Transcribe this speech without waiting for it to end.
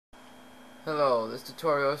Hello, this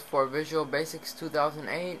tutorial is for Visual Basics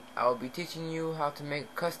 2008. I will be teaching you how to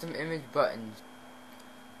make custom image buttons.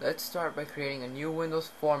 Let's start by creating a new Windows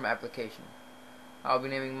Form application. I'll be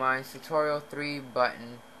naming mine Tutorial 3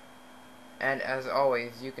 Button, and as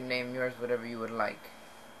always, you can name yours whatever you would like.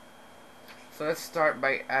 So let's start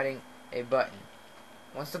by adding a button.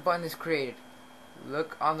 Once the button is created,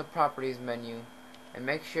 look on the Properties menu and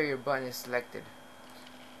make sure your button is selected.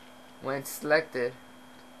 When it's selected,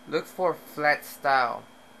 look for Flat Style,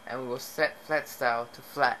 and we will set Flat Style to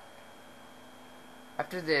Flat.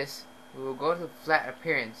 After this, we will go to Flat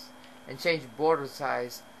Appearance and change Border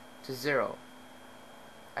Size to 0.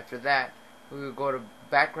 After that, we will go to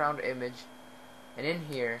Background Image, and in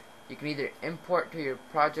here, you can either import to your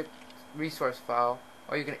project resource file,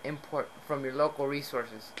 or you can import from your local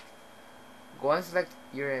resources. Go and select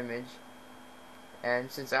your image, and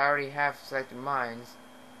since I already have selected mine,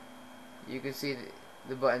 you can see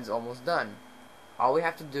the button's almost done. All we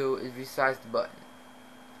have to do is resize the button.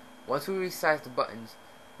 Once we resize the buttons,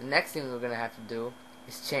 the next thing we're going to have to do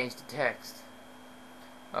is change the text.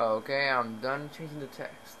 Okay, I'm done changing the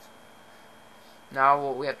text. Now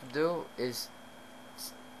what we have to do is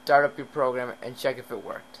start up your program and check if it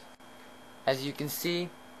worked. As you can see,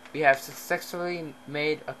 we have successfully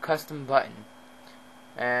made a custom button.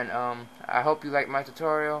 And I hope you liked my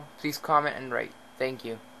tutorial. Please comment and rate. Thank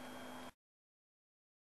you.